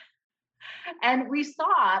eat. And we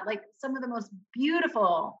saw like some of the most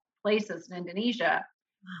beautiful places in Indonesia.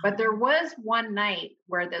 But there was one night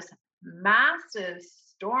where this massive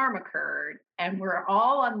storm occurred and we're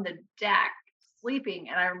all on the deck sleeping.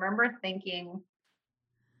 And I remember thinking,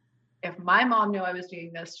 if my mom knew I was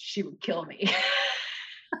doing this, she would kill me.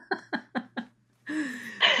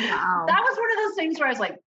 wow. That was one of those things where I was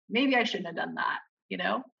like, maybe I shouldn't have done that, you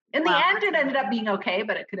know? In the Wow. end, it ended up being okay,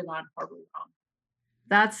 but it could have gone horribly wrong.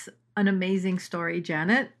 That's an amazing story,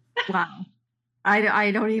 Janet. Wow.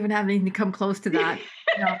 I don't even have anything to come close to that.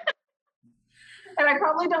 No. And I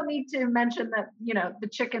probably don't need to mention that, the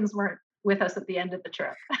chickens weren't with us at the end of the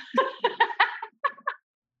trip.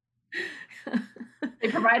 They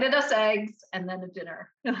provided us eggs and then a dinner.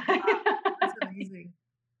 That's amazing.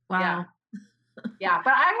 Yeah. Wow. Yeah.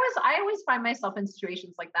 But I always find myself in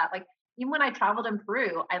situations like that. Like, even when I traveled in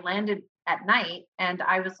Peru, I landed at night and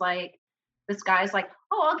I was like, this guy's like,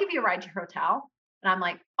 "Oh, I'll give you a ride to your hotel." And I'm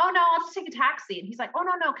like, "Oh no, I'll just take a taxi." And he's like, "Oh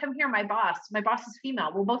no, come here, my boss. My boss is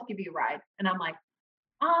female. We'll both give you a ride." And I'm like,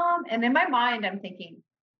 and in my mind, I'm thinking,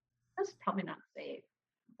 that's probably not safe.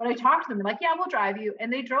 But I talked to them, they're like, "Yeah, we'll drive you."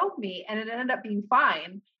 And they drove me and it ended up being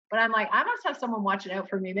fine. But I'm like, I must have someone watching out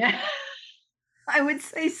for me, man. I would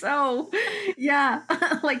say so. Yeah.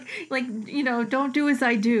 Don't do as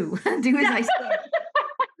I do. Do as Yeah, I say.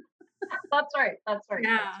 that's right. That's right.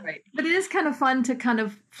 That's Yeah. right. But it is kind of fun to kind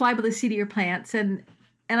of fly by the seat of your pants, and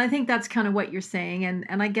I think that's kind of what you're saying, and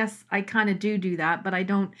I guess I kind of do that, but I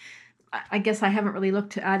don't I guess I haven't really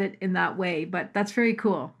looked at it in that way, but that's very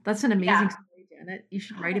cool. That's an amazing Yeah. story, Janet. You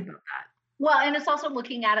should write about that. Well, and it's also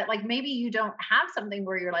looking at it like maybe you don't have something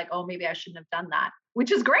where you're like, "Oh, maybe I shouldn't have done that,"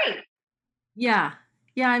 which is great, Yeah.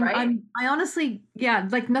 Yeah, right? I honestly, yeah,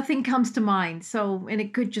 like nothing comes to mind. So, and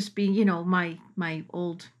it could just be, my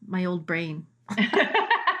old brain.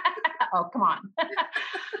 Oh, come on.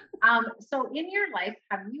 So in your life,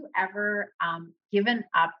 have you ever given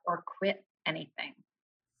up or quit anything?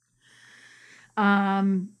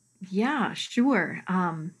 Um, yeah, sure.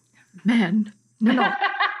 Men. No,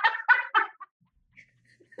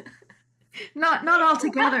 not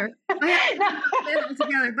altogether. I haven't given up men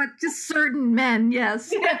altogether, but just certain men,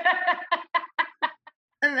 yes.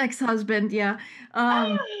 An ex-husband, yeah.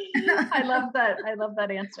 Um, I love that. I love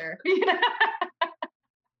that answer.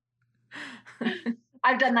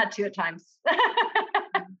 I've done that too at times.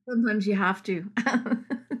 sometimes you have to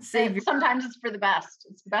save your Sometimes it's for the best.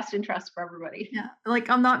 It's the best interest for everybody. yeah. Like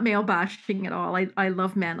I'm not male bashing at all. I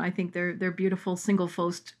love men. I think they're beautiful single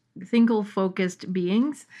focused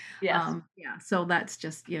beings. Yes. Yeah, so that's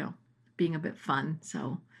just, being a bit fun.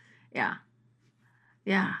 So, yeah.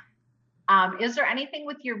 Yeah. Is there anything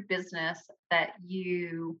with your business that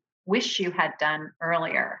you wish you had done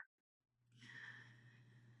earlier?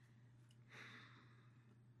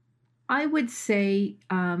 I would say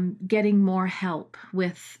getting more help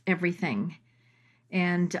with everything.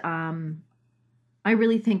 And I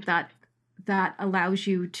really think that that allows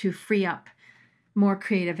you to free up more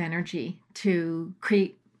creative energy to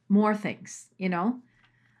create more things,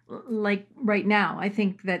 like right now, I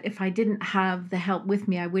think that if I didn't have the help with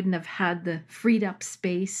me, I wouldn't have had the freed up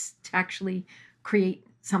space to actually create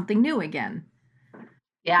something new again. So I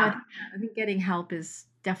Yeah. think, yeah, I think getting help is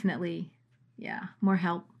definitely, yeah, more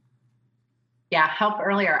help. Yeah. Help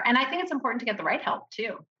earlier. And I think it's important to get the right help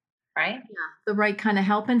too, right? Yeah, the right kind of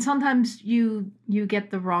help, and sometimes you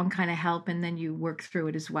get the wrong kind of help, and then you work through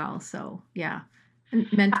it as well. So yeah,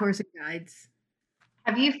 and mentors and guides.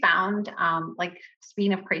 Have you found, like,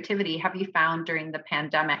 speaking of creativity, have you found during the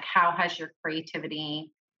pandemic, how has your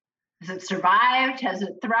creativity, has it survived? Has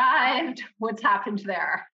it thrived? What's happened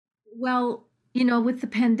there? Well, with the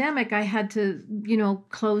pandemic, I had to,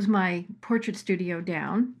 close my portrait studio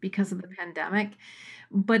down because of the Mhm. pandemic,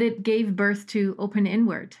 but it gave birth to Open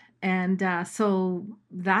Inward. And so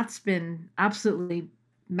that's been absolutely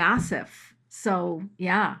massive. So,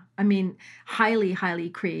 yeah, I mean, highly, highly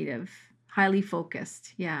creative, highly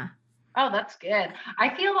focused. Yeah. Oh, that's good.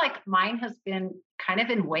 I feel like mine has been kind of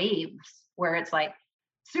in waves where it's like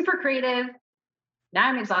super creative, now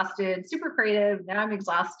I'm exhausted, super creative, now I'm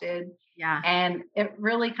exhausted. Yeah. And it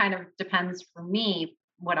really kind of depends for me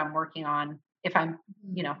what I'm working on, if I'm,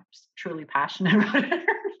 Mhm. truly passionate about it.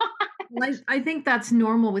 Well, I think that's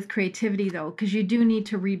normal with creativity though, because you do need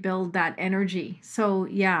to rebuild that energy. So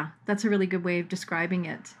yeah, that's a really good way of describing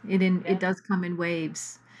it. It Yeah. does come in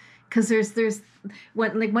waves. Because there's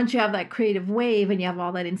when like once you have that creative wave and you have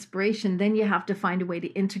all that inspiration, then you have to find a way to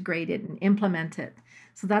integrate it and implement it.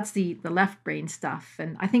 So that's the left brain stuff.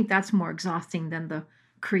 And I think that's more exhausting than the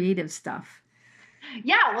creative stuff.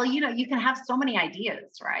 Yeah. Well, you can have so many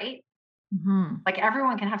ideas, right? Hmm. Like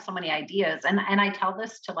everyone can have so many ideas. And I tell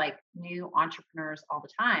this to like new entrepreneurs all the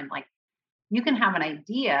time. Like you can have an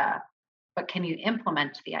idea, but can you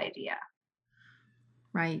implement the idea?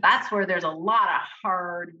 Right. That's where there's a lot of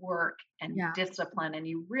hard work and Yeah. discipline, and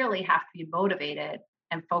you really have to be motivated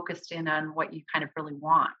and focused in on what you kind of really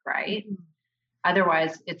want, right? Mhm.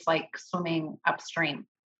 Otherwise, it's like swimming upstream.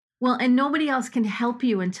 Well, and nobody else can help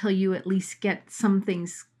you until you at least get some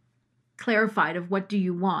things clarified of what do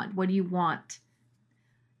you want? What do you want?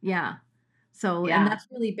 Yeah. So, and Yeah. that's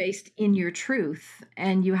really based in your truth,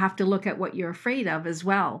 and you have to look at what you're afraid of as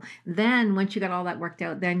well. Then once you got all that worked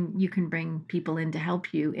out, then you can bring people in to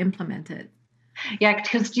help you implement it. Yeah.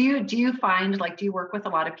 Because do you find, like, do you work with a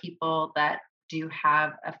lot of people that do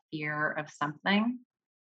have a fear of something?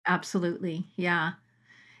 Absolutely. Yeah.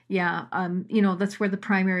 Yeah. That's where the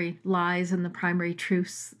primary lies and the primary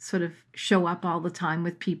truths sort of show up all the time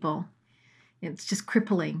with people. It's just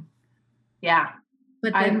crippling. Yeah.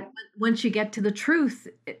 But then I once you get to the truth,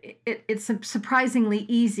 it's surprisingly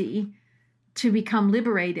easy to become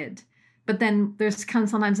liberated. But then there's kind of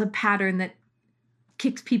sometimes a pattern that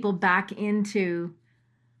kicks people back into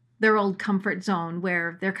their old comfort zone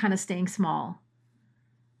where they're kind of staying small.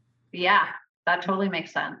 Yeah, Yeah. that totally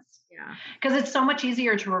makes sense. Yeah. Because it's so much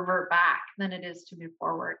easier to revert back than it is to move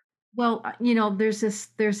forward. Well, there's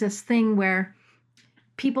this thing where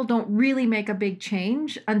people don't really make a big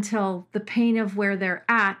change until the pain of where they're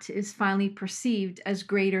at is finally perceived as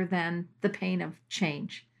greater than the pain of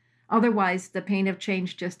change. Otherwise, the pain of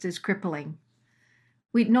change just is crippling.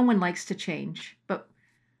 We No one likes to change, but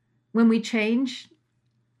when we change,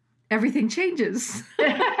 everything changes.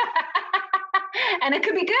 And it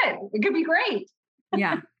could be good. It could be great.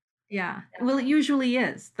 Yeah. Yeah. Well, it usually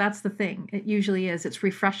is. That's the thing. It usually is. It's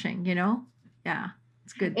refreshing, you know? Yeah.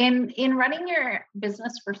 It's good. In running your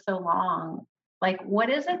business for so long, like, what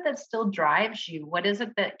is it that still drives you? What is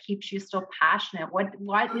it that keeps you still passionate?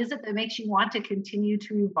 What is it that makes you want to continue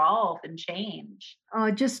to evolve and change?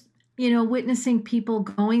 Just, witnessing people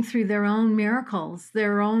going through their own miracles,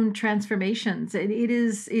 their own transformations. It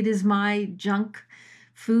is my junk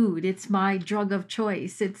food. It's my drug of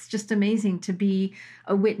choice. It's just amazing to be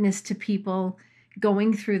a witness to people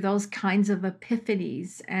going through those kinds of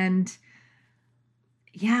epiphanies. And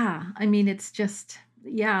yeah, I mean, it's just,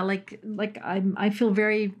 yeah, like I feel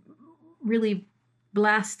very really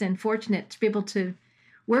blessed and fortunate to be able to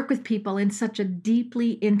work with people in such a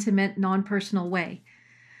deeply intimate, non-personal way.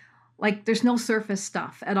 Like there's no surface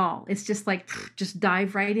stuff at all. It's just like just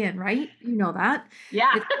dive right in, right? You know that.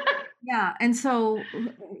 Yeah. It, yeah, and so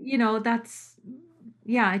that's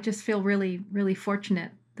yeah, I just feel really really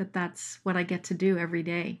fortunate that that's what I get to do every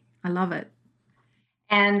day. I love it.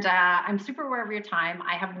 And I'm super aware of your time.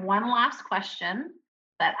 I have one last question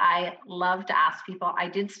that I love to ask people. I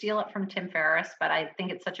did steal it from Tim Ferriss, but I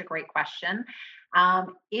think it's such a great question.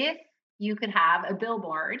 If you could have a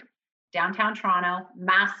billboard downtown Toronto,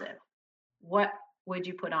 massive, what would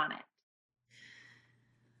you put on it?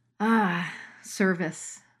 Ah,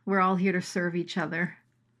 service. We're all here to serve each other.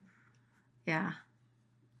 Yeah.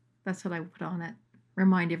 That's what I would put on it.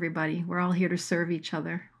 Remind everybody we're all here to serve each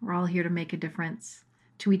other. We're all here to make a difference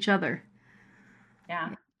to each other. Yeah.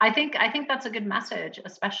 I think that's a good message,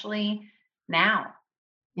 especially now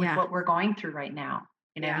with Yeah. what we're going through right now.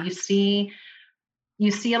 You know, Yeah.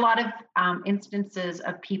 you see a lot of instances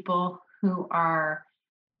of people who are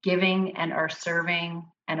giving and are serving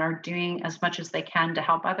and are doing as much as they can to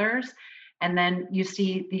help others, and then you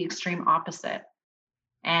see the extreme opposite.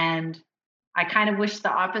 And I kind of wish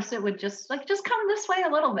the opposite would just come this way a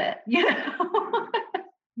little bit, you know.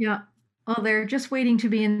 Yeah. Well, they're just waiting to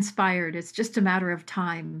be inspired. It's just a matter of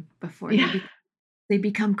time before Yeah. they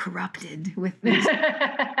become corrupted with these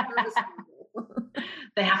service people.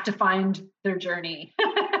 They have to find their journey.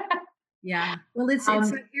 Yeah. Well, it's um,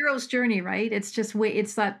 a hero's journey, right? It's just wait.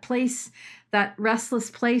 It's that place, that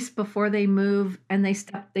restless place before they move and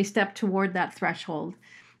they step toward that threshold.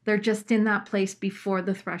 They're just in that place before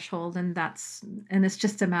the threshold, and it's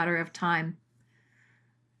just a matter of time.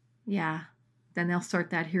 Yeah. Then they'll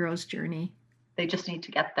start that hero's journey. they just need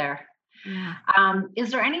to get there. Yeah.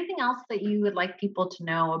 Is there anything else that you would like people to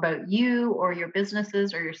know about you or your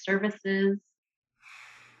businesses or your services?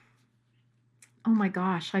 Oh my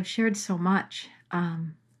gosh, I've shared so much.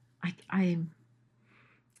 I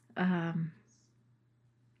um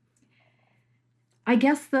I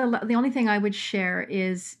guess the only thing I would share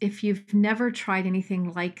is if you've never tried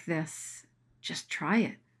anything like this, just try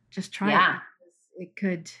it. Just try it Yeah, because it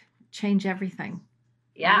could change everything,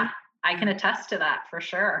 yeah, right? I Yeah. can attest to that for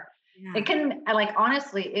sure. Yeah. It can, like,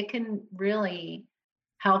 honestly, it can really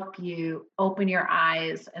help you open your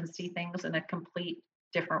eyes and see things in a complete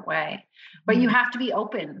different way. But you Mhm. have to be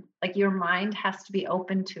open. Like, your mind has to be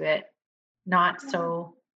open to it, not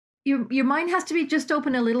so. Your mind has to be just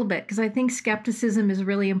open a little bit because I think skepticism is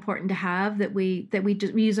really important to have, we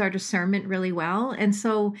use our discernment really well. And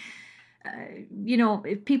so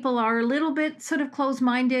if people are a little bit sort of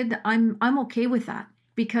closed-minded, I'm okay with that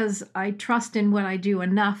because I trust in what I do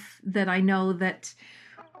enough that I know that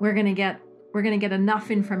we're going to get we're going to get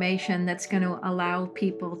enough information that's going to allow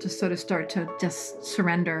people to sort of start to just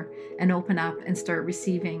surrender and open up and start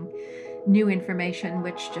receiving new information,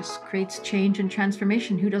 which just creates change and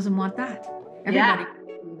transformation. Who doesn't want that? Everybody Yeah, wants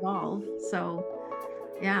to evolve. So,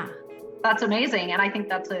 yeah. that's amazing, and I think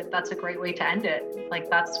that's a great way to end it. Like,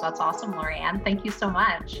 that's awesome, Laurie Anne. Thank you so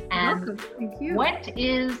much. You're And welcome. Thank you. what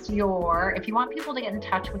is if you want people to get in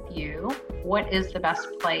touch with you, what is the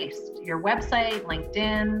best place? Your website,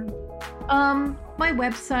 LinkedIn? My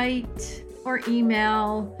website or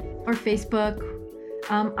email or Facebook.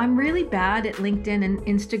 I'm really bad at LinkedIn and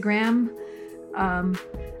Instagram. Um,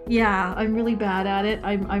 yeah, I'm really bad at it.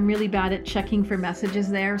 I'm really bad at checking for messages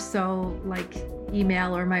there. So like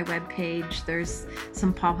email or my webpage, there's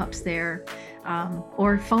some pop-ups there.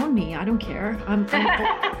 Or phone me. I don't care.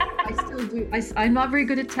 I still do. I'm not very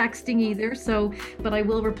good at texting either. So, but I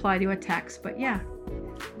will reply to a text. But yeah,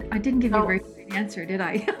 I didn't give you a Oh, very good answer, did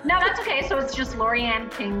I? no, that's okay. So it's just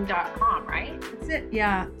laurieanneking.com, right? That's it.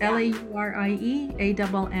 Yeah. Yeah.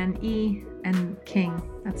 LAURIEANNE and King.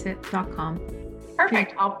 That's it. .com. King.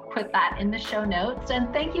 Perfect. I'll put that in the show notes.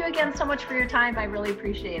 And thank you again so much for your time. I really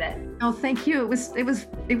appreciate it. Oh, thank you. It was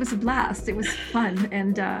a blast. It was fun,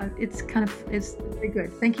 and it's very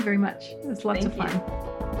good. Thank you very much. It was lots of Thank fun. you.